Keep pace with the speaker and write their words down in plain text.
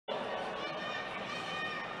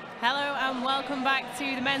Hello and welcome back to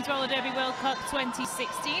the Men's Roller Derby World Cup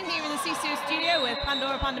 2016 here in the SISU studio with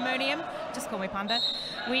Pandora Pandemonium. Just call me Panda.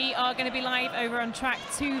 We are going to be live over on track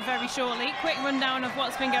 2 very shortly. Quick rundown of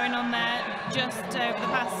what's been going on there just over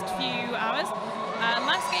the past few hours.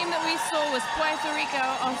 Last game that we saw was Puerto Rico,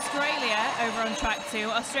 Australia over on track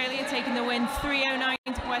 2. Australia taking the win 309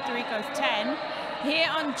 to Puerto Rico's 10.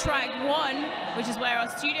 Here on track 1, which is where our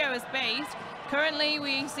studio is based, currently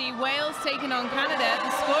we see Wales taking on Canada.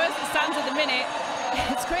 The score as it stands at the minute,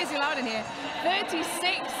 it's crazy loud in here,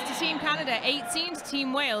 36 to Team Canada, 18 to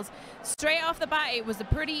Team Wales. Straight off the bat, it was a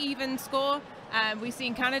pretty even score. We've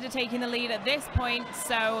seen Canada taking the lead at this point,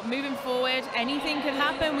 so moving forward, anything could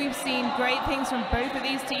happen. We've seen great things from both of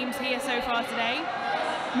these teams here so far today.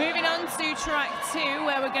 Moving on to track 2,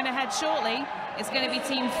 where we're going to head shortly, it's going to be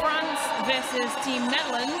Team France versus Team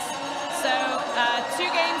Netherlands. So 2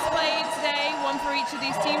 games played today, 1 for each of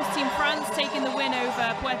these teams. Team France taking the win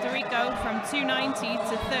over Puerto Rico from 290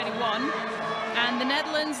 to 31. And the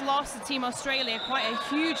Netherlands lost to Team Australia, quite a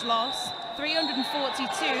huge loss, 342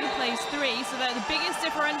 plays 3. So they're the biggest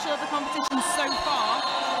differential of the competition so far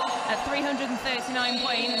at 339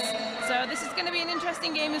 points. So this is going to be an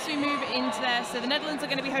interesting game as we move into there. So the Netherlands are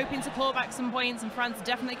going to be hoping to claw back some points, and France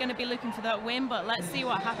definitely going to be looking for that win, but let's see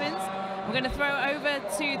what happens. We're going to throw it over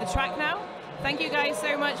to the track now. Thank you guys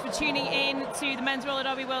so much for tuning in to the Men's Roller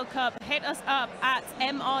Derby World Cup. Hit us up at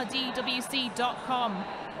mrdwc.com.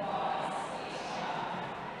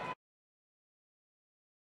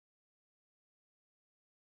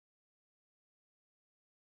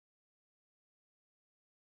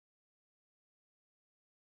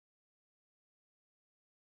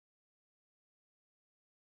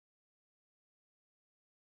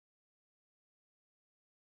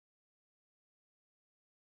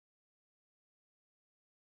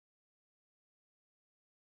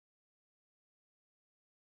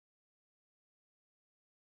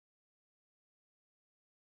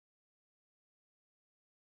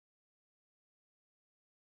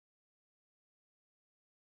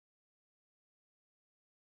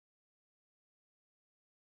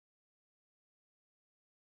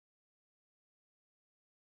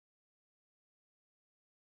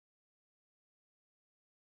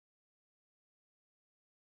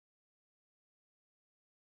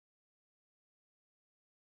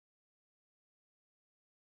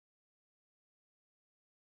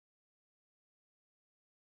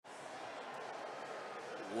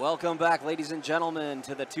 Welcome back, ladies and gentlemen,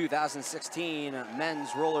 to the 2016 Men's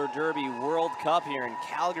Roller Derby World Cup here in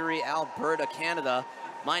Calgary, Alberta, Canada.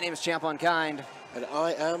 My name is Champ Unkind. And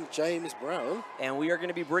I am James Brown. And we are going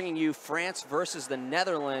to be bringing you France versus the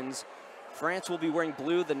Netherlands. France will be wearing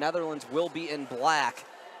blue, the Netherlands will be in black.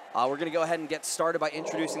 We're going to go ahead and get started by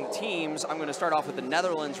introducing the teams. I'm going to start off with the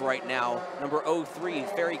Netherlands right now. Number 03,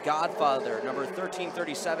 Fairy Godfather. Number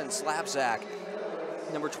 1337, Slapsack.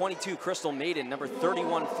 Number 22, Crystal Maiden. Number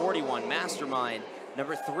 3141, Mastermind.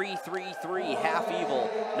 Number 333, Half Evil.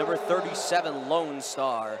 Number 37, Lone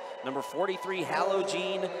Star. Number 43,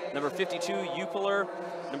 Halogene. Number 52, Eupiler.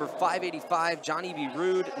 Number 585, Johnny B.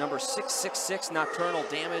 Rude. Number 666, Nocturnal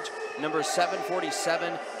Damage. Number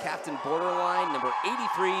 747, Captain Borderline. Number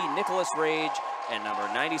 83, Nicholas Rage. And number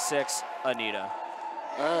 96, Anita.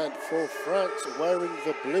 And for France, wearing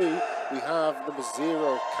the blue, we have number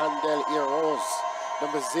 0, Candel Heroes.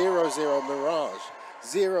 Number 00, Mirage.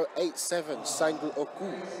 087, Sangle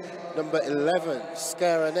Oku. Number 11,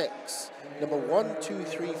 Scaranex. Number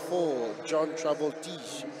 1234, John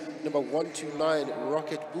Travoltige. Number 129,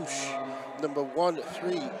 Rocket Bush. Number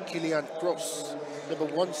 13, Kilian Cross. Number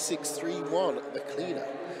 1631, The Cleaner.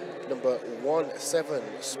 Number 17,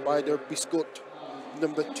 Spider Biscuit.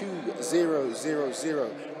 Number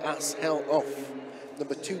 2000, Ass Hell Off.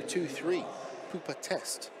 Number 223, Pooper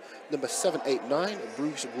Test. Number 789,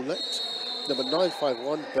 Bruce Roulette. Number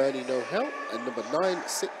 951, Bernie No Hell. And number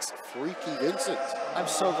 96, Freaky Vincent. I'm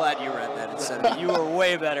so glad you read that instead of me. You were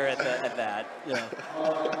way better at that. Yeah.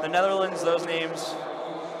 The Netherlands, those names.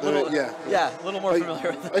 A little more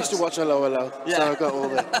familiar with those. I used to watch Hello Hello, yeah. so I've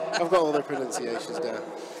got all the pronunciations down.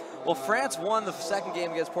 Well, France won the second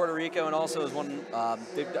game against Puerto Rico, and also has won. I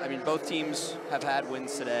mean, both teams have had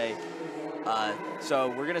wins today. So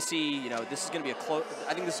we're going to see, this is going to be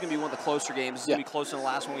I think this is going to be one of the closer games. This is going to be closer than the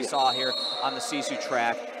last one we saw here on the SISU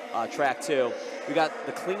track, track 2. We got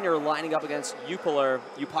the Cleaner lining up against Eupiler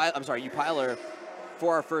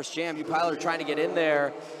for our first jam. Eupiler trying to get in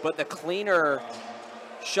there, but the Cleaner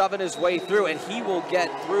shoving his way through, and he will get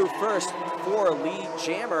through first for lead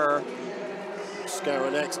jammer.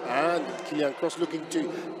 Scaranex and Kilian Cross looking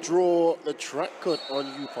to draw the track cut on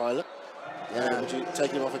Eupiler.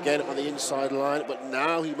 Taking him off again on the inside line, but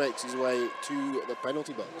now he makes his way to the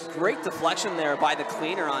penalty box. Great deflection there by the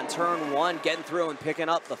cleaner on turn 1, getting through and picking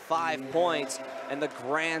up the 5 points, and the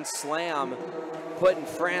grand slam, putting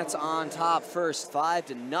France on top first,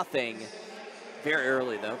 5-0. Very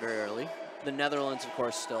early though, very early. The Netherlands, of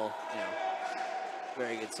course, still,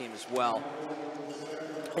 very good team as well.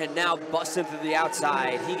 And now busting through the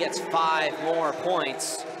outside, he gets 5 more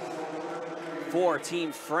points for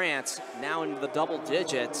Team France, now into the double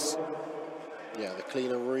digits. Yeah, the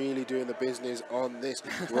cleaner really doing the business on this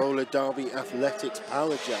roller derby athletics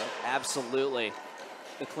power jam. Absolutely.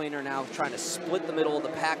 The cleaner now trying to split the middle of the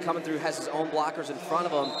pack, coming through, has his own blockers in front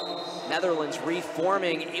of him. Netherlands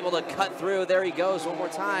reforming, able to cut through. There he goes one more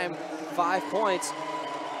time, 5 points.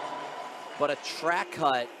 But a track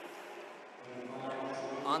cut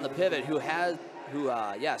on the pivot,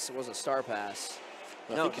 yes, it was a star pass.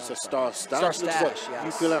 I think it's a star stash. Star stash,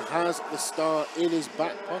 yes. Upila has the star in his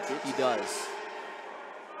back pocket. He does.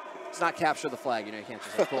 It's not capture the flag, you can't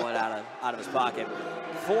just pull it out of his pocket.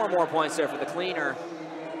 4 more points there for the cleaner.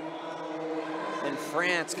 And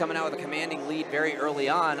France coming out with a commanding lead very early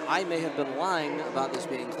on. I may have been lying about this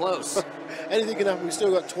being close. Anything can happen. We've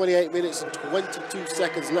still got 28 minutes and 22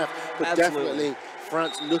 seconds left. But Absolutely. Definitely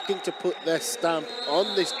France looking to put their stamp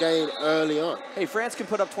on this game early on. Hey, France can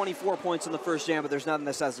put up 24 points in the first jam, but there's nothing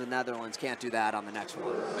that says the Netherlands can't do that on the next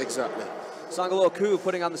one. Exactly. Sangalo Ku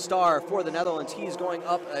putting on the star for the Netherlands. He's going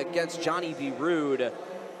up against Johnny B. Rude.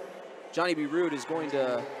 Johnny B. Rude is going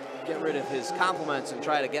to get rid of his compliments and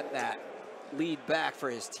try to get that lead back for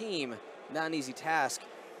his team. Not an easy task.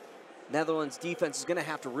 Netherlands defense is going to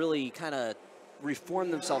have to really kind of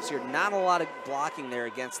reform themselves here. Not a lot of blocking there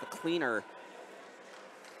against the cleaner.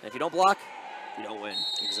 And if you don't block, you don't win.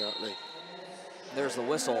 Exactly. There's the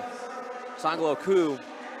whistle. Sangalo Ku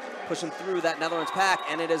pushing through that Netherlands pack,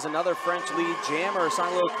 and it is another French lead jammer,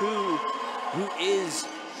 Sangalo Ku, who is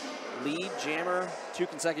lead jammer, 2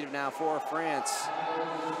 consecutive now for France.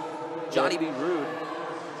 Johnny B. Rude.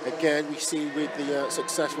 Again, we see with the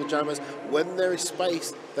successful jammers, when there is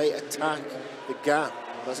space, they attack the gap.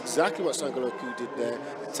 That's exactly what Sangalo Ku did there.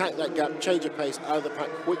 Attack that gap, change of pace, out of the pack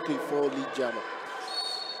quickly for lead jammer.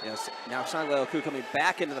 Yes, now Sangalo Ku coming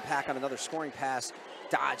back into the pack on another scoring pass,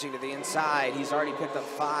 dodging to the inside. He's already picked up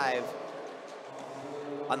 5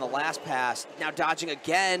 on the last pass. Now dodging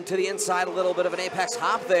again to the inside, a little bit of an apex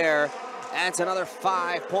hop there. And it's another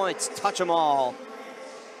 5 points, touch them all.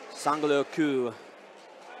 Sangalo Ku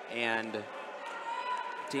and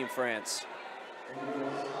Team France.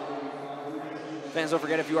 Fans, don't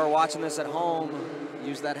forget, if you are watching this at home,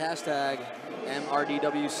 use that hashtag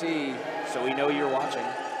MRDWC so we know you're watching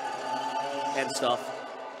and stuff.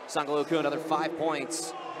 Sangalo Ku, another 5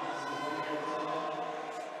 points.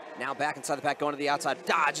 Now back inside the pack, going to the outside.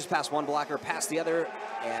 Dodges past one blocker, past the other,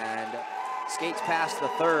 and skates past the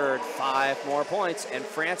third. 5 more points, and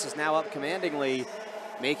France is now up commandingly,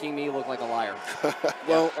 making me look like a liar.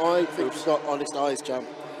 Well, I think you've got honest eyes, champ.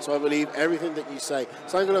 So I believe everything that you say.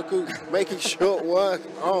 Sangalo Ku making short work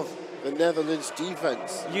of the Netherlands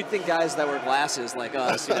defense. You'd think guys that wear glasses like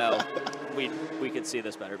us, we could see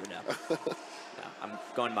this better, but no. I'm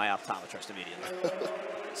going to my optometrist immediately.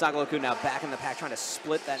 Sangalo Ku now back in the pack, trying to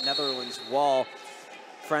split that Netherlands wall.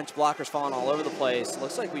 French blockers falling all over the place.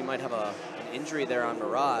 Looks like we might have an injury there on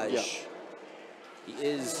Mirage. Yeah. He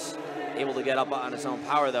is able to get up on his own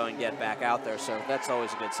power, though, and get back out there, so that's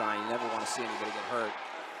always a good sign. You never want to see anybody get hurt.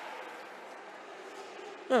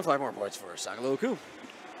 And 5 more points for Sangalo Ku.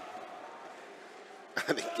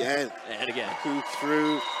 And again. And again. Ku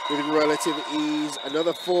through with relative ease.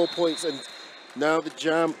 Another 4 points, and now the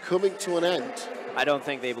jam coming to an end. I don't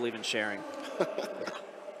think they believe in sharing.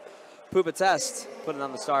 Poupa Test putting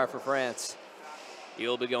on the star for France.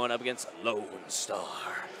 He'll be going up against Lone Star.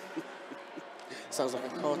 Sounds like a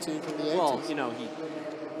cartoon from the 80s. Well,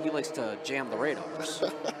 he likes to jam the radars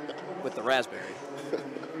with the raspberry.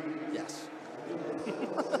 Yes.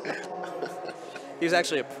 He's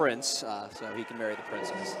actually a prince, so he can marry the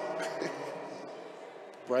princess.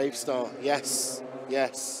 Brave Star, yes,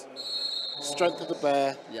 yes. Strength of the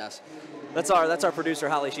bear. Yes. That's our producer,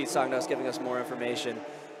 Holly Sheets Songnos, giving us more information.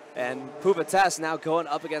 And Poupa Test now going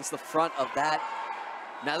up against the front of that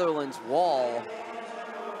Netherlands wall.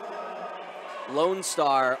 Lone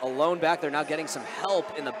Star alone back there, now getting some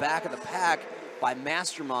help in the back of the pack by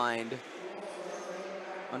Mastermind.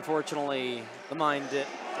 Unfortunately, the mind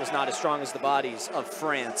was not as strong as the bodies of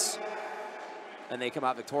France, and they come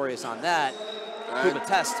out victorious on that. Poupa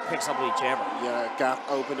Test picks up lead jammer. Yeah, gap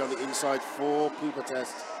opened on the inside for Poupa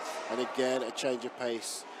Test, and again a change of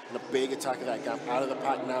pace and a big attack of that gap. Out of the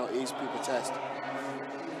pack now is Poupa Test.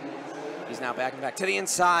 He's now back and back to the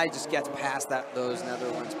inside, just gets past those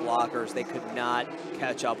Netherlands blockers. They could not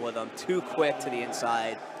catch up with him. Too quick to the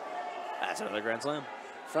inside. That's another Grand Slam.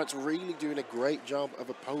 France really doing a great job of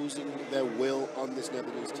opposing their will on this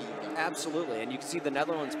Netherlands team now. Absolutely, and you can see the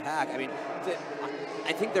Netherlands pack. I mean,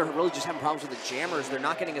 I think they're really just having problems with the jammers. They're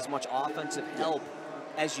not getting as much offensive help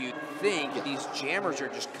as you'd think. Yeah. These jammers are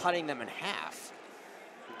just cutting them in half.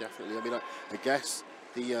 Definitely. I mean, I guess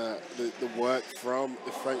the work from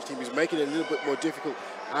the French team is making it a little bit more difficult.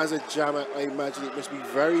 As a jammer, I imagine it must be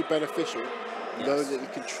very beneficial knowing that you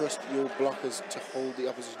can trust your blockers to hold the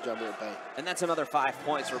opposition jammer at bay. And that's another 5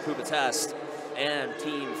 points for Pupitas and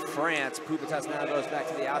Team France. Pupitas now goes back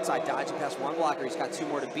to the outside, dodging past one blocker. He's got 2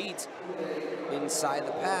 more to beat inside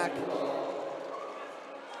the pack.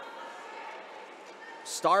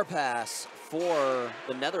 Star pass for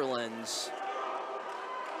the Netherlands.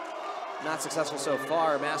 Not successful so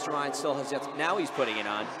far. Mastermind still has yet to, now he's putting it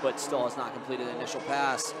on, but still has not completed the initial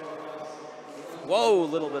pass. Whoa,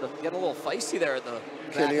 getting a little feisty there at the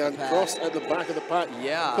Kylian Cross at the back of the pack.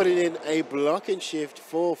 Yeah. Putting in a blocking shift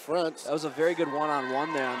for France. That was a very good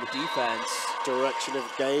one-on-one there on the defense. Direction of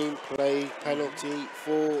game, play, penalty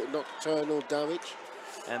for nocturnal damage.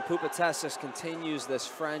 And Pupitas just continues this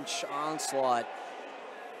French onslaught,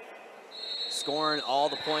 scoring all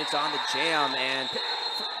the points on the jam and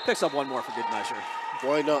picks up one more for good measure.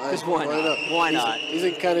 Why not? Just why not? Why not? He's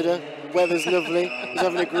in Canada. Weather's lovely. He's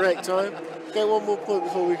having a great time. Get one more point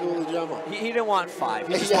before we call the jammer. He didn't want 5.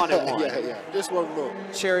 He just wanted 1. Yeah. Just one more.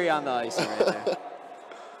 Cherry on the icing right there.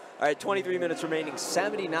 All right, 23 minutes remaining.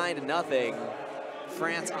 79-0.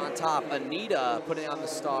 France on top. Anita putting on the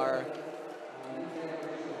star.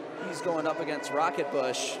 He's going up against Rocket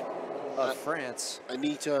Bush of France.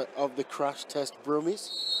 Anita of the crash test Brummies.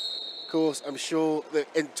 Of course, I'm sure the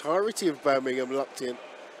entirety of Birmingham locked in,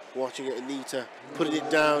 watching it. Anita putting it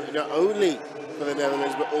down not only for the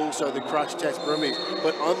Netherlands, but also the crash test Brummies.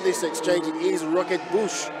 But on this exchange, it is Rocket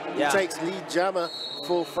Bush who takes lead jammer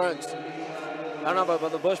for France. I don't know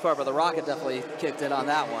about the Bush part, but the Rocket definitely kicked in on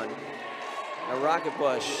that one. Now Rocket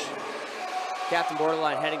Bush, Captain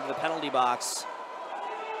Borderline heading to the penalty box.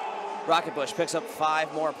 Rocket Bush picks up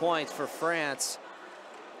 5 more points for France.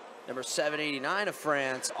 Number 789 of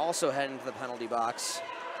France also heading to the penalty box.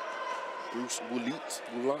 Bruce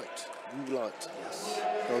Woulight. Yes.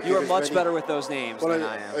 You are much better with those names than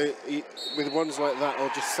I am. With ones like that,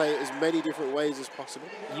 I'll just say it as many different ways as possible.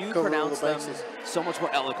 You pronounce them so much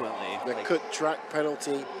more eloquently. The cut track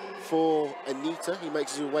penalty for Anita. He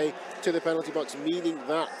makes his way to the penalty box, meaning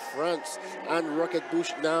that France and Rocket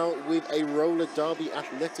Bush now with a roller derby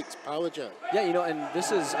athletics power jam. Yeah, you know, and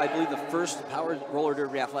this is, I believe, the first roller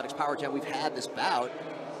derby athletics power jam we've had this bout.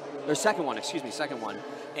 Or second one.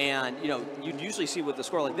 And, you know, you'd usually see with the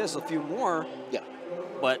score like this, a few more. Yeah.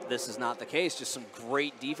 But this is not the case. Just some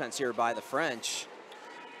great defense here by the French.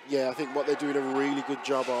 Yeah, I think what they're doing a really good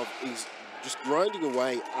job of is just grinding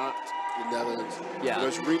away at the Netherlands. Yeah. You know,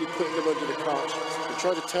 it's really putting them under the cosh and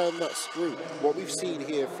trying to turn that screw. What we've seen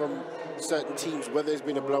here from certain teams, whether there's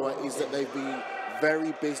been a blowout, is that they've been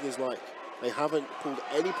very businesslike. They haven't pulled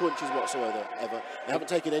any punches whatsoever, ever. They haven't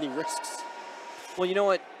taken any risks. Well, you know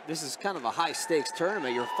what? This is kind of a high-stakes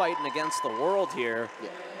tournament. You're fighting against the world here.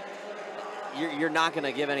 Yeah. You're not going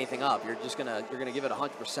to give anything up. You're going to give it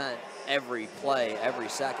 100% every play, every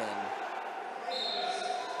second.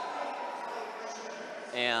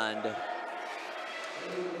 And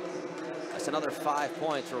that's another 5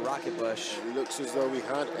 points for Rocket Bush. It looks as though we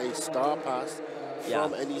had a star pass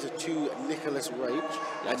from Anita to Nicholas Rage.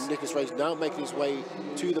 And Nicholas Rage now making his way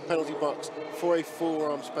to the penalty box for a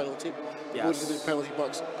forearms penalty. Yes. To the penalty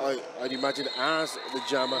box, I'd imagine, as the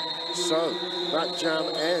jammer. So that jam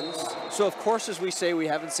ends. So of course, as we say, we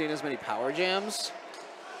haven't seen as many power jams.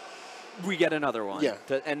 We get another one. Yeah.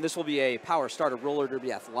 And this will be a power start, a roller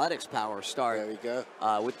derby athletics power start. There we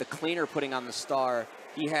go. With the cleaner putting on the star.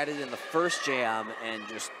 He had it in the first jam and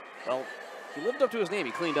just, well, he lived up to his name.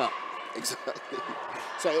 He cleaned up. Exactly.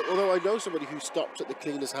 So, although I know somebody who stopped at the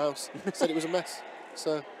cleaner's house, said it was a mess.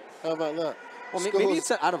 So, how about that? Well, maybe it's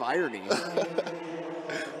out of irony.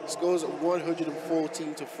 Scores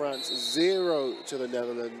 114 to France, 0 to the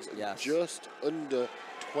Netherlands. Yes. Just over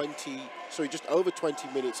 20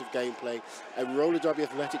 minutes of gameplay. A roller derby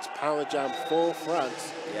athletics power jam for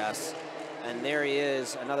France. Yes. And there he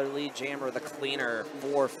is, another lead jammer, the cleaner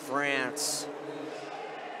for France.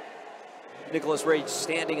 Nicholas Rage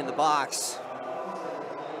standing in the box.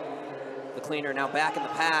 The cleaner now back in the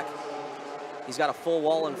pack. He's got a full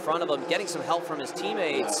wall in front of him, getting some help from his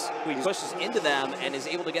teammates, who he pushes into them and is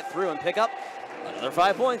able to get through and pick up another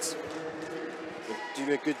 5 points.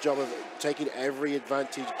 doing a good job of taking every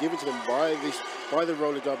advantage given to them by the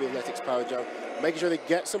roller derby athletics power jam, making sure they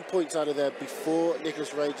get some points out of there before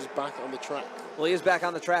Nicholas Rage is back on the track. Well, he is back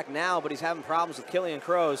on the track now, but he's having problems with Killian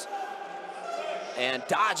Kroos. And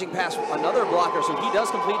dodging past another blocker, so he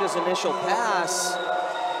does complete his initial pass.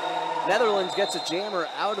 Netherlands gets a jammer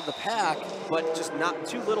out of the pack, but just not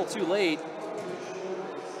too little too late.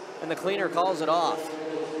 And the cleaner calls it off.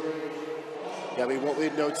 Yeah, I mean, what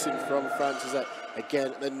we're noticing from France is that,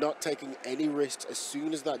 again, they're not taking any risks. As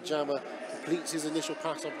soon as that jammer completes his initial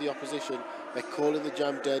pass off the opposition, they're calling the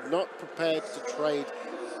jam dead, not prepared to trade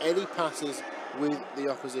any passes with the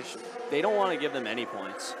opposition. They don't want to give them any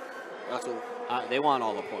points. At all. They want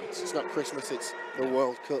all the points. It's not Christmas, it's the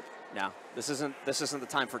World Cup. No, this isn't the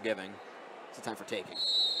time for giving. It's the time for taking.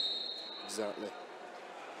 Exactly.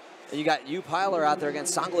 And you got Yu Piler out there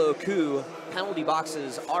against Sanglo Oku. Penalty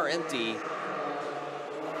boxes are empty.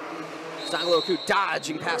 Sanglo Oku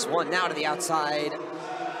dodging past one, now to the outside.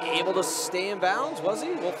 Able to stay in bounds, was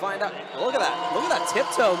he? We'll find out. Look at that. Look at that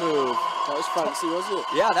tiptoe move. That was fancy, wasn't it?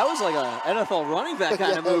 Yeah, that was like an NFL running back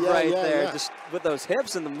kind of move there. Yeah. Just with those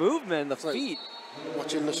hips and the movement, the feet.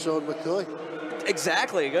 Watching LaShawn McCoy.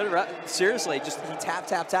 Exactly. Good. Seriously, just he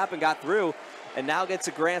tap, and got through, and now gets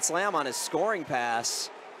a grand slam on his scoring pass.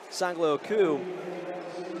 Sanglo Oku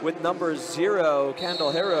with number 0,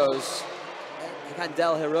 Kandel Heroes,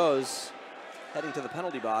 heading to the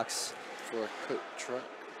penalty box. For a cut track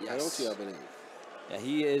penalty, I believe. Yeah,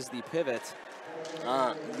 he is the pivot.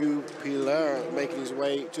 Yu Piler making his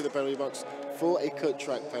way to the penalty box for a cut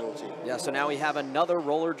track penalty. Yeah, so now we have another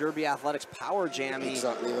roller derby athletics power jam.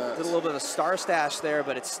 Exactly that. Did a little bit of a star stash there,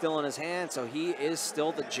 but it's still in his hand, so he is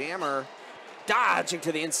still the jammer. Dodging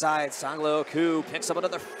to the inside, Sanglo Oku picks up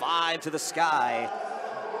another 5 to the sky.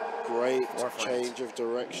 Great change of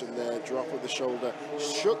direction there, drop of the shoulder.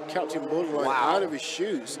 Shook Captain Borderline out of his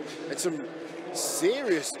shoes. And some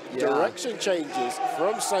serious direction changes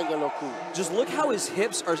from Sanglo Oku. Just look how his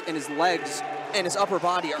hips are, and his legs and his upper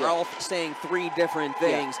body are all saying 3 different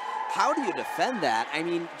things. How do you defend that? I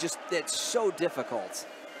mean, just it's so difficult.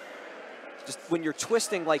 Just when you're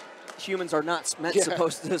twisting like humans are not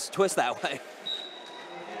supposed to twist that way.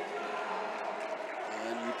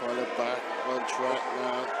 And Yu Piler back on track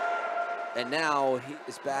now. And now he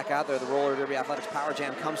is back out there. The roller derby athletics power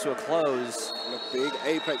jam comes to a close. And a big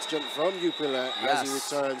apex jump from Yu Piler as he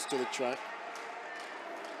returns to the track.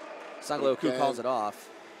 Sanglo Oku calls it off.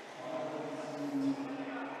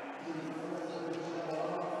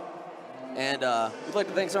 And we'd like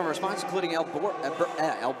to thank some of our sponsors, including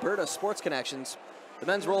Alberta Sports Connections. The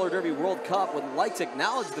Men's Roller Derby World Cup would like to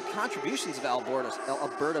acknowledge the contributions of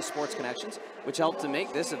Alberta Sports Connections, which helped to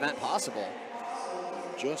make this event possible.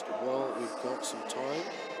 Just while we've got some time,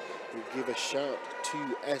 we'll give a shout to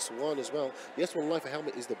S1 as well. The S1 Lifer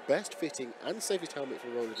helmet is the best fitting and safest helmet for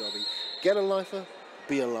roller derby. Get a lifer,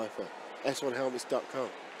 be a lifer. S1helmets.com.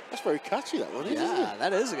 That's very catchy, that one, isn't it? Yeah,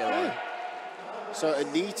 that is a good one. So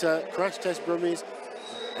Anita, Crash Test Brummies,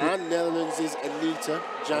 and Netherlands' Anita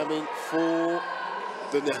jamming for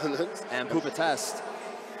the Netherlands. And Pupa Test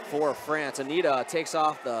for France. Anita takes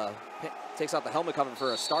off the helmet cover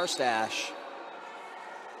for a star stash.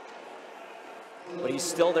 But he's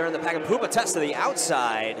still there in the pack. And Pupa Test to the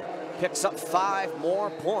outside picks up 5 more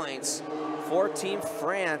points for Team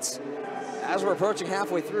France. As we're approaching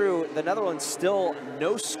halfway through, the Netherlands still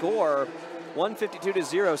no score,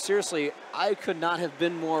 152-0. Seriously, I could not have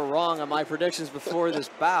been more wrong on my predictions before this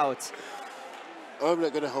bout. I'm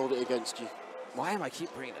not going to hold it against you. Why am I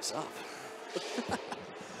keep bringing this up?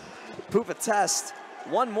 Pupa Test,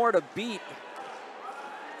 1 more to beat.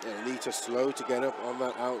 And Anita slow to get up on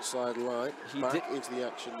that outside line. Back into the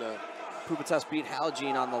action now. Pupa Test beat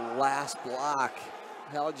Halogene on the last block.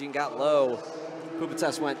 Halogene got low. Pupa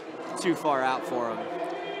Test went too far out for him.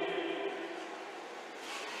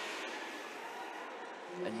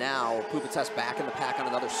 And now Pupa Test back in the pack on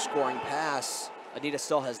another scoring pass. Anita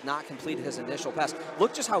still has not completed his initial pass.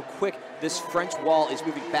 Look just how quick this French wall is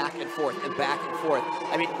moving back and forth and back and forth.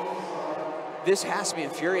 I mean, this has to be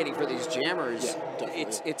infuriating for these jammers. Yeah,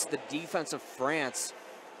 it's the defense of France.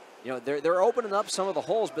 You know, they're opening up some of the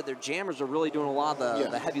holes, but their jammers are really doing a lot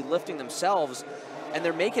of the heavy lifting themselves, and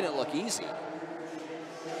they're making it look easy.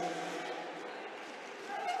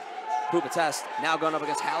 Pupa Test now going up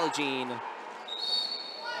against Halogene.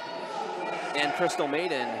 And Crystal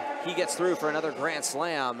Maiden, he gets through for another grand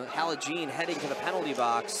slam. Halogene heading to the penalty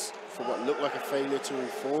box. For what looked like a failure to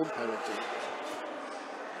reform penalty.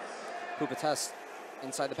 Pupa Test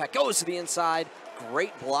inside the pack, goes to the inside.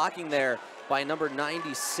 Great blocking there by number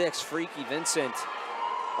 96, Freaky Vincent.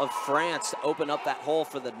 of France to open up that hole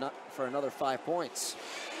for another 5 points.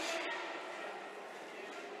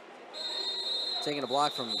 Taking a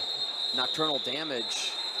block from Nocturnal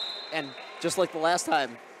Damage. And just like the last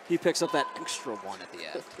time, he picks up that extra one at the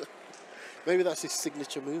end. Maybe that's his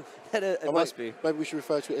signature move. It must be. Maybe we should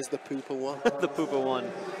refer to it as the Pooper one. The Pooper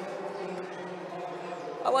one.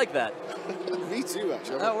 I like that. Me too,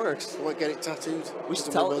 actually. That works. I might get it tattooed. We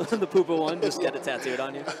should tell the Pooper one, just get it tattooed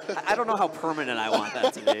on you. I don't know how permanent I want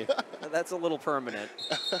that to be. That's a little permanent.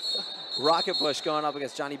 Rocket Bush going up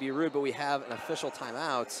against Johnny B. Rude, but we have an official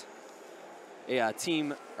timeout. And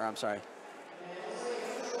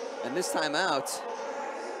this timeout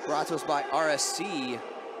brought to us by RSC.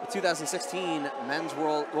 The 2016 Men's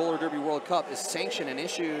Roller Derby World Cup is sanctioned and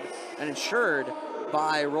issued and insured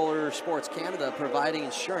by Roller Sports Canada, providing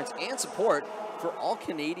insurance and support for all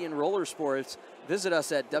Canadian roller sports. Visit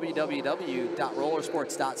us at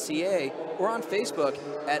www.rollersports.ca or on Facebook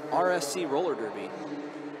at RSC Roller Derby.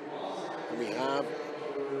 We have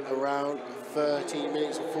around 13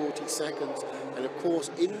 minutes and 40 seconds. And of course,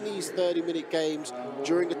 in these 30-minute games,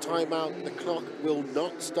 during a timeout, the clock will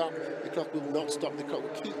not stop. The clock will not stop. The clock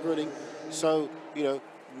will keep running. So, you know,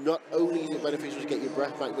 not only is it beneficial to get your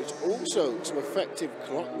breath back, but it's also some effective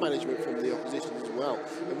clock management from the opposition as well.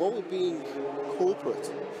 And while we're being corporate,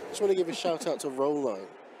 I just want to give a shout out to Rollline.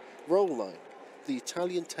 Rollline, the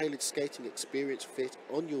Italian-tailored skating experience fit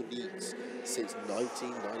on your needs since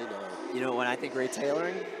 1999. You know, when I think great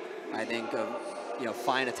tailoring, I think of, you know,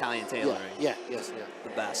 fine Italian tailoring. Yeah. The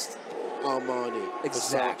best. Armani.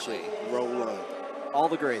 Exactly. Versace, Rollline. All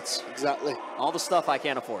the greats. Exactly. All the stuff I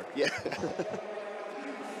can't afford. Yeah.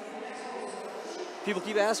 People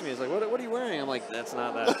keep asking me, it's like, what are you wearing? I'm like, that's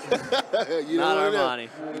not that. You not don't Armani.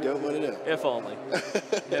 You don't want to know. If only.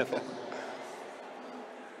 If only.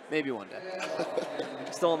 Maybe one day.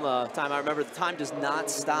 Still in the time. I remember the time does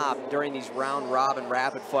not stop during these round-robin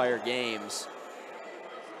rapid-fire games.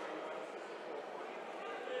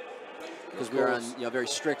 Because we were on a very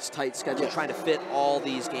strict, tight schedule, trying to fit all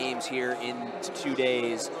these games here into 2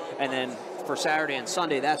 days. And then for Saturday and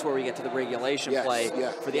Sunday, that's where we get to the regulation play.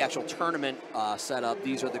 For the actual tournament setup,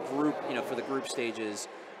 these are the group, for the group stages,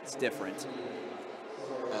 it's different.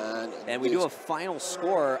 And we do a final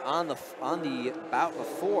score on the bout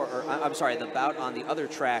before, or I'm sorry, the bout on the other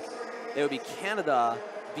track. It would be Canada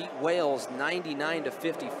beat Wales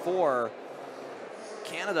 99-54.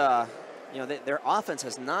 Canada, their offense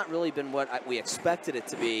has not really been what we expected it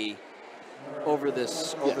to be over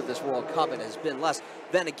this World Cup. It has been less.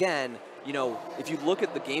 Then again, if you look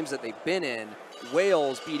at the games that they've been in,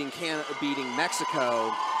 Wales beating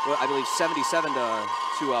Mexico, I believe 77 to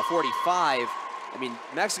 45. I mean,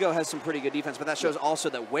 Mexico has some pretty good defense, but that shows also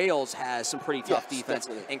that Wales has some pretty tough defense,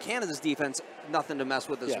 and Canada's defense, nothing to mess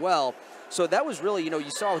with as well. So that was really, you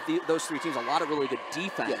saw with those three teams a lot of really good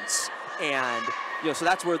defense, and so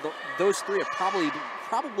that's where those three have probably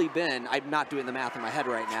been. I'm not doing the math in my head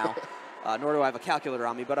right now, nor do I have a calculator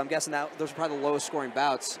on me, but I'm guessing that those are probably the lowest scoring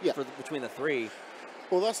bouts between the three.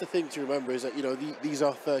 Well, that's the thing to remember is that these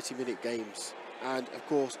are 30-minute games, and of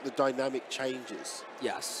course the dynamic changes.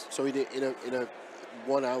 Yes. So in a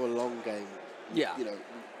 1 hour long game, you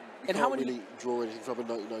can't really draw anything from a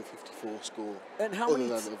 99-54 score. And how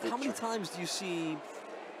many times do you see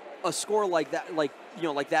a score like that, like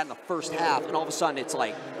that in the first half, and all of a sudden it's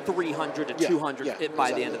like 300 to 200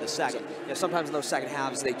 by the end of the second? Sometimes in those second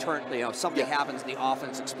halves they turn, something happens and the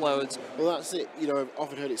offense explodes. Well, that's it. I've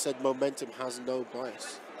often heard it said momentum has no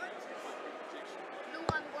bias.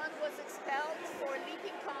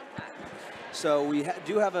 So we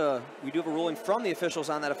do have a ruling from the officials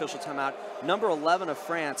on that official timeout. Number 11 of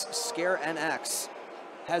France, Scare NX,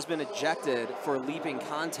 has been ejected for leaping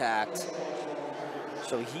contact.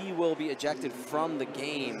 So he will be ejected from the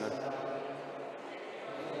game.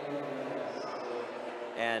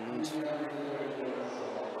 And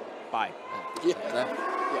bye.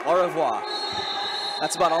 Au revoir.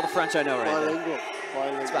 That's about all the French I know right now.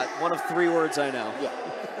 It's about one of 3 words I know.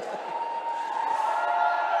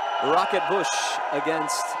 Rocket Bush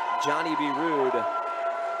against Johnny B. Rude.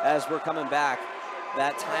 As we're coming back,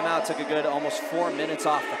 that timeout took a good almost 4 minutes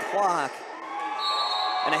off the clock.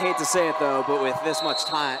 And I hate to say it though, but with this much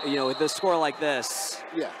time, with this score like this,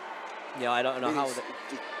 I don't know how.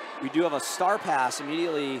 We do have a star pass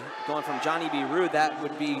immediately going from Johnny B. Rude. That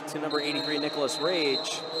would be to number 83, Nicholas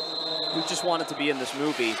Rage, who just wanted to be in this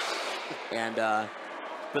movie, and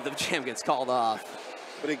but the jam gets called off.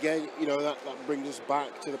 But again, that brings us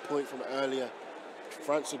back to the point from earlier.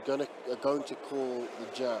 France are going to call the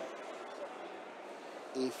jam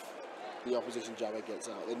if the opposition jammer gets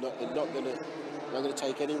out. They're not gonna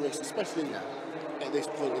take any risks, especially at this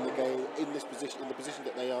point in the game, in the position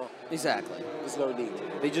that they are. Exactly. There's no need.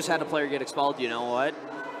 They just had a player get expelled. You know what?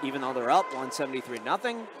 Even though they're up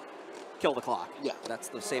 173-0, kill the clock. Yeah. That's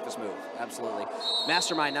the safest move. Absolutely.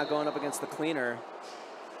 Mastermind now going up against the cleaner.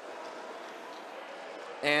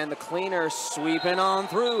 And the cleaner sweeping on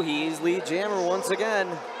through. He's lead jammer once again.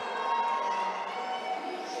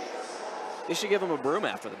 They should give him a broom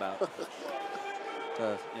after the bout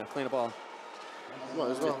to clean up all.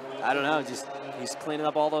 Might as well. I don't know. Just he's cleaning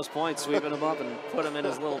up all those points, sweeping them up, and put them in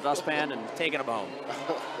his little dustpan and taking them home.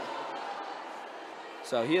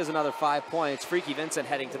 So he has another 5 points. Freaky Vincent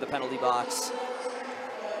heading to the penalty box.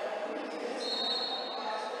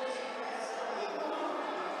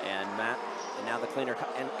 And now the cleaner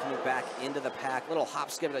coming back into the pack. Little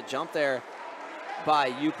hop, skip, and a jump there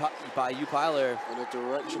by Upiler. In a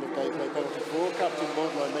direction of gameplay penalty for Captain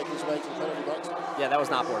Borderline making his way to the penalty box. Yeah, that was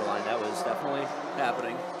not borderline. That was definitely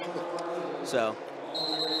happening. So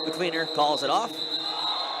the cleaner calls it off.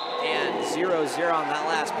 And 0-0 on that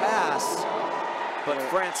last pass. But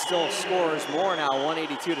France still scores more now,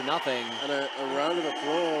 182-0. And a round of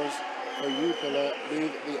applause for Upiler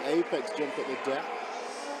with the apex jump at the deck.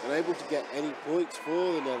 Unable to get any points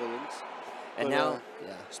for the Netherlands. And but, now,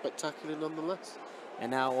 spectacular nonetheless.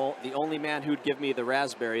 And now the only man who'd give me the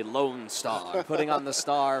raspberry, Lone Star, putting on the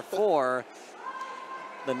star for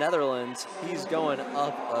the Netherlands. He's going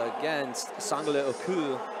up against Sangle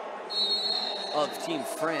Oku of Team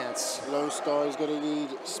France. Lone Star is going to need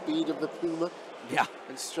speed of the Puma. Yeah.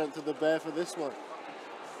 And strength of the Bear for this one.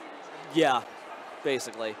 Yeah,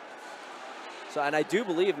 basically. So, and I do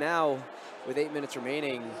believe now, with 8 minutes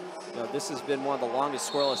remaining, this has been one of the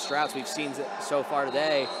longest scoreless droughts we've seen so far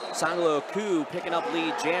today. Sangle Oku picking up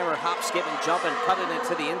lead jammer, hop, skip, and jump, and cutting it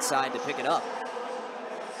to the inside to pick it up.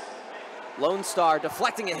 Lone Star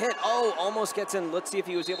deflecting a hit. Oh, almost gets in. Let's see if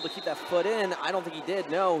he was able to keep that foot in. I don't think he did.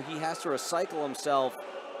 No, he has to recycle himself.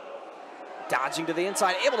 Dodging to the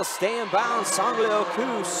inside, able to stay in bounds. Sangle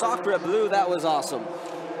Oku, sacre bleu, that was awesome.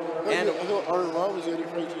 And I thought Aurora was the only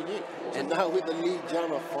French unique. And now with the lead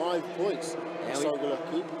jammer, 5 points. Sangle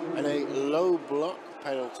Oku, and a low block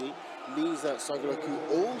penalty means that Sangle Oku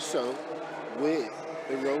also with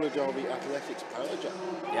the roller derby athletics power jump.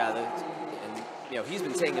 Yeah, and he's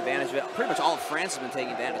been taking advantage of it. Pretty much all of France has been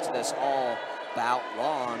taking advantage of this all bout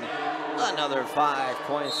long. Another 5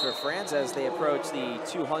 points for France as they approach the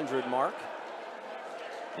 200 mark.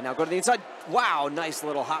 And now go to the inside. Wow, nice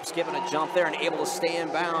little hop, skip, and a jump there, and able to stay in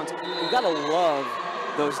bounds. You gotta love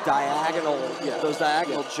those diagonal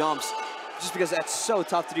jumps, just because that's so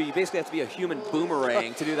tough to do. You basically have to be a human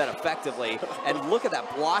boomerang to do that effectively. And look at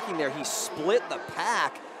that blocking there. He split the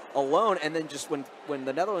pack alone, and then just when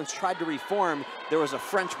the Netherlands tried to reform, there was a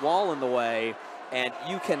French wall in the way, and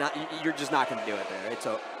you're just not gonna do it there. It's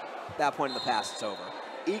at that point in the pass, it's over.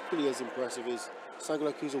 Equally as impressive is Sangle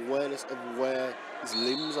Oku's awareness of where his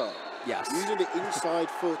limbs are. Yes. Using the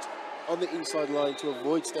inside foot on the inside line to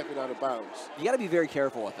avoid stepping out of bounds. You got to be very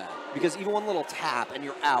careful with that, because even one little tap and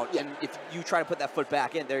you're out, and if you try to put that foot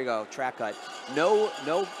back in, there you go, track cut. No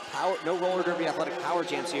power, no roller derby athletic power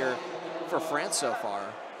jams here for France so far.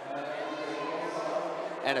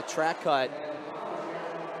 And a track cut.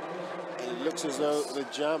 And it looks as though the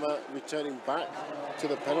jammer returning back to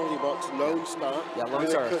the penalty box. Lone Star. Yeah, Lone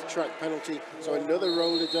Star. Cut track penalty. So another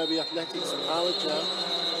roller derby athletics power jam.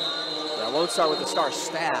 Yeah, Lone Star with the star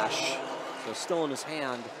stash. So still in his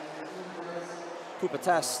hand. Pupa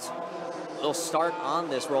test. Little start on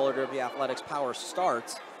this roller derby athletics power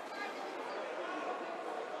start.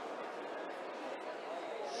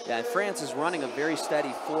 Yeah, and France is running a very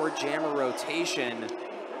steady 4 jammer rotation.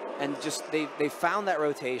 And just they found that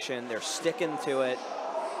rotation. They're sticking to it.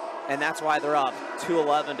 And that's why they're up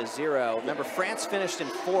 2-11-0. Remember, France finished in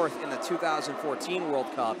 4th in the 2014 World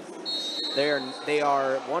Cup. They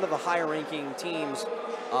are one of the higher ranking teams,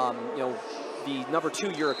 the number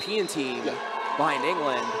 2 European team behind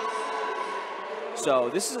England. So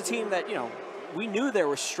this is a team that, we knew they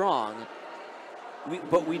were strong,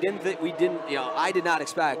 but I did not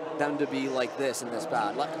expect them to be like this in this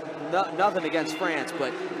bout. Nothing against France,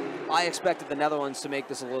 but I expected the Netherlands to make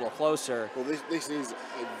this a little closer. Well, this is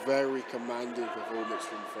a very commanding performance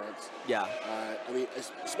from France. Yeah. I mean,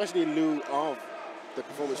 especially in lieu of the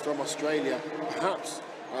performance from Australia, perhaps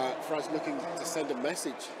France looking to send a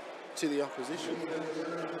message to the opposition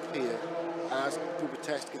here as Pupa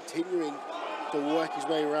Test continuing to work his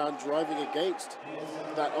way around, driving against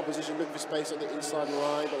that opposition, looking for space on the inside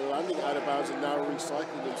line, but landing out of bounds and now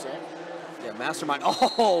recycling himself. Yeah, Mastermind.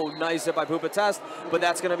 Oh, nice hit by Pupatest, but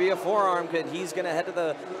that's going to be a forearm. He's going to head to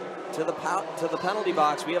the penalty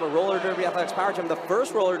box. We have a roller derby athletics power jam, the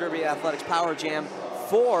first roller derby athletics power jam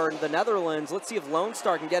for the Netherlands. Let's see if Lone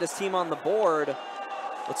Star can get his team on the board.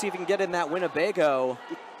 Let's see if he can get in that Winnebago.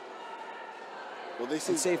 Well, this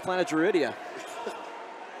and is save Planet Druidia.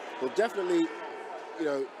 Well, definitely, you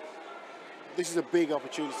know, this is a big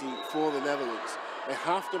opportunity for the Netherlands. They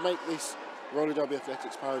have to make this roller derby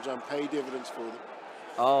athletics power jam pay dividends for them.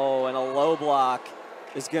 Oh, and a low block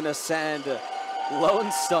is going to send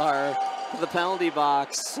Lone Star to the penalty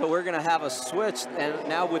box. So we're going to have a switch, and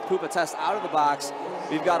now with Pupatest out of the box,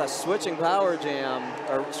 we've got a switching power jam,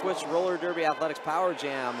 or switch roller derby athletics power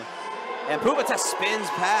jam. And Pupatest spins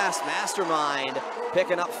past Mastermind,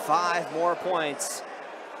 picking up 5 more points.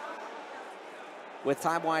 With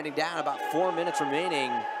time winding down, about 4 minutes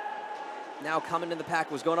remaining. Now coming in the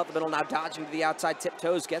pack, was going up the middle, now dodging to the outside,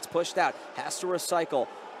 tiptoes, gets pushed out, has to recycle.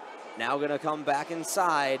 Now gonna come back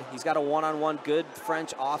inside. He's got a one-on-one good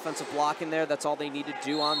French offensive block in there. That's all they need to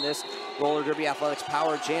do on this roller derby athletics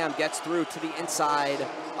power jam. Gets through to the inside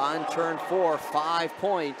on turn 4, 5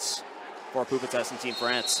 points for Pupatest and Team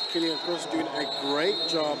France. Killian Cross doing a great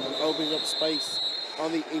job of opening up space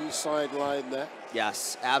on the inside line there.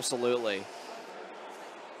 Yes, absolutely.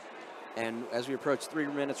 And as we approach 3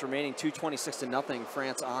 minutes remaining, 2:26-0,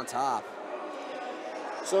 France on top.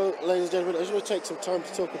 So, ladies and gentlemen, I just want to take some time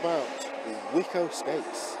to talk about Wicco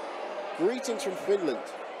skates. Greetings from Finland.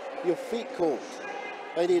 Your feet cold.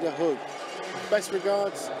 They need a hug. Best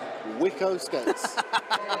regards, Wicco skates.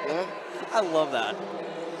 Yeah? I love that.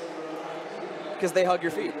 Because they hug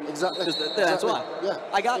your feet. Exactly. That's why. Yeah.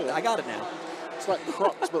 I got it now. It's like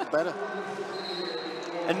Crocs, but better.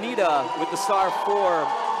 Anita with the star for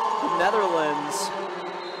the Netherlands.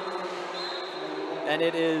 And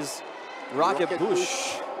it is Rocket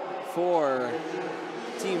Bush for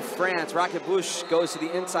Team France. Rocket Bush goes to the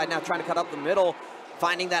inside now, trying to cut up the middle,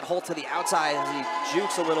 finding that hole to the outside as he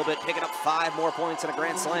jukes a little bit, picking up 5 more points and a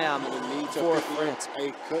grand slam for France.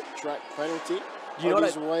 A cut track penalty You on know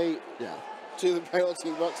his way to the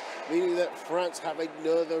penalty box, meaning that France have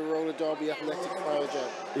another roller derby athletic power jam.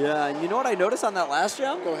 Yeah, and you know what I noticed on that last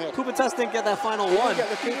jam? Go ahead. Pupatest didn't get that final He one. didn't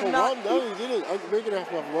get the people one, no, he didn't. We're going to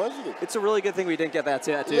have words with him. It's a really good thing we didn't get that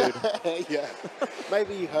tattooed. Yeah.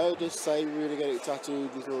 Maybe he heard us say we were going to get it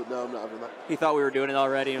tattooed. He thought, no, I'm not having that. He thought we were doing it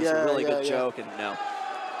already. It was a really good joke, and no.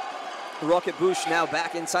 Rocket Bush now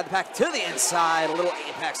back inside the pack to the inside. A little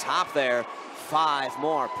apex hop there. 5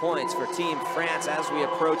 more points for Team France as we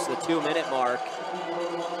approach the 2-minute mark.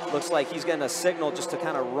 Looks like he's getting a signal just to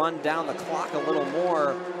kind of run down the clock a little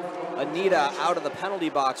more. Anita out of the penalty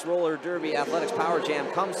box. Roller derby athletics power jam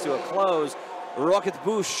comes to a close. Rocket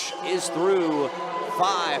Bush is through.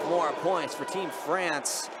 5 more points for Team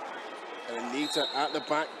France. And Anita at the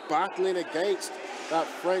back, battling against that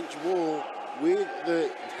French wall with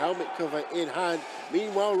the helmet cover in hand.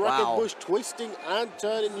 Meanwhile, Rocket Bush twisting and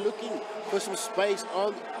turning, looking for some space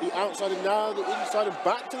on the outside, and now the inside and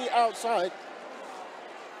back to the outside.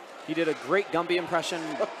 He did a great Gumby impression,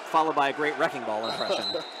 followed by a great Wrecking Ball impression.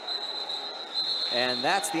 And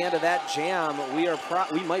that's the end of that jam.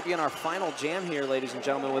 We might be in our final jam here, ladies and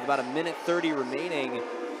gentlemen, with about 1:30 remaining.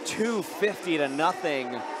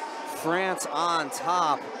 250-0. France on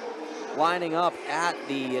top, lining up at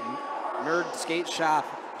the Nerd Skate Shop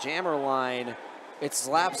jammer line. It's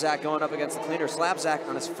Slapzak going up against the cleaner. Slapzak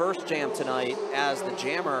on his first jam tonight as the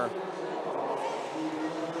jammer.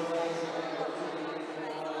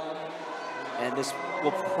 And this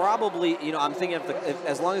will probably, you know, I'm thinking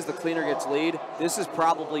as long as the cleaner gets lead, this is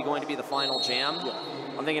probably going to be the final jam. Yeah.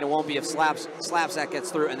 I'm thinking it won't be if Slapzak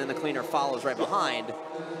gets through and then the cleaner follows right behind.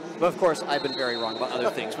 But of course, I've been very wrong about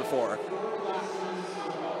other things before.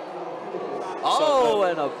 Oh,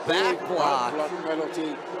 and a back block.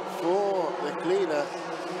 Penalty for the cleaner.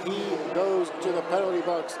 He goes to the penalty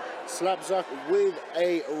box. Slapzak with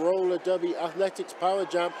a roller derby athletics power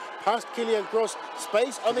jam past Killian Cross.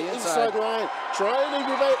 Space on the inside line. Trying to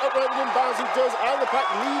remain upright within bounds. He does. And the pack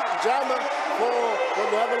lead jammer for the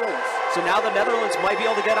Netherlands. So now the Netherlands might be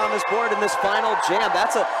able to get on this board in this final jam.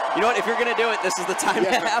 That's you know what, if you're going to do it, this is the time you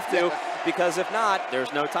have to. Because if not,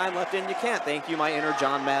 there's no time left and you can't. Thank you, my inner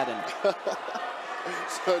John Madden.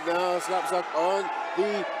 So now Slapzak on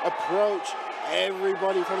the approach.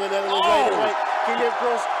 Everybody from the Netherlands laid away. Killian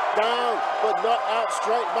Cross down, but not out.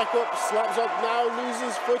 Straight back up. Slapzak now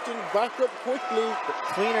loses footing. Back up quickly. The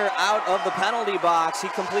cleaner out of the penalty box. He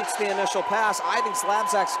completes the initial pass. I think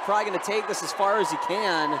Slapzak's probably going to take this as far as he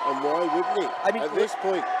can. And why wouldn't he? I mean, at this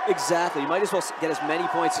point. Exactly. You might as well get as many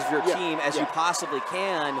points as your team as you possibly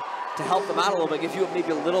can. to help them out a little bit, give you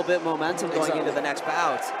maybe a little bit momentum going into the next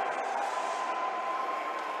bout.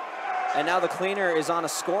 And now the cleaner is on a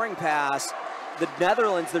scoring pass. The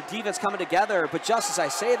Netherlands, their defense coming together, but just as I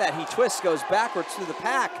say that, he twists, goes backwards through the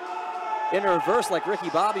pack in reverse like Ricky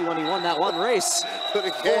Bobby when he won that one race. But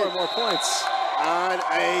again, 4 more points. And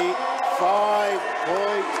a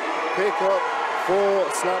 5-point pickup for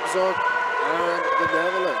Slapzog and the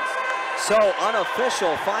Netherlands. So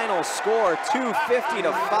unofficial final score,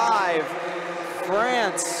 250-5.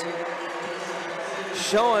 France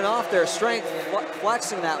showing off their strength,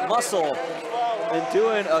 flexing that muscle, and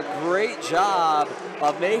doing a great job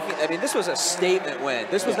of making, I mean, this was a statement win.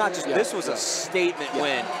 This was not just, this was a statement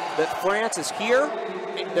win. That France is here.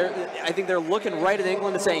 I think they're looking right at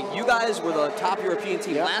England and saying, you guys were the top European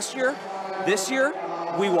team last year. This year,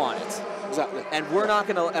 we want it. Exactly. And we're not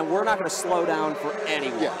gonna slow down for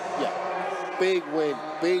anyone. Big win,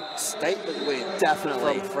 big statement win.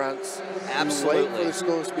 Definitely. From France. Absolutely. Waiting for the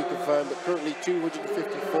scores to be confirmed, but currently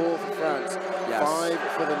 254 for France, 5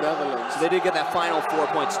 for the Netherlands. So they did get that final 4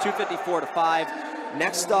 points, 254-5.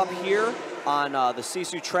 Next up here on the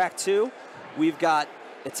SISU track 2, we've got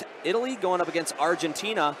Italy going up against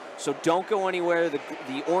Argentina. So don't go anywhere.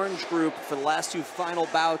 The orange group for the last 2 final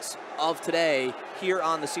bouts of today here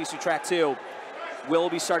on the SISU track 2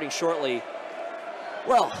 will be starting shortly.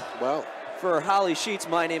 Well. For Holly Sheets,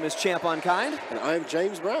 my name is Champ Unkind. And I'm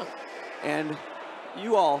James Brown. And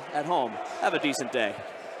you all at home, have a decent day.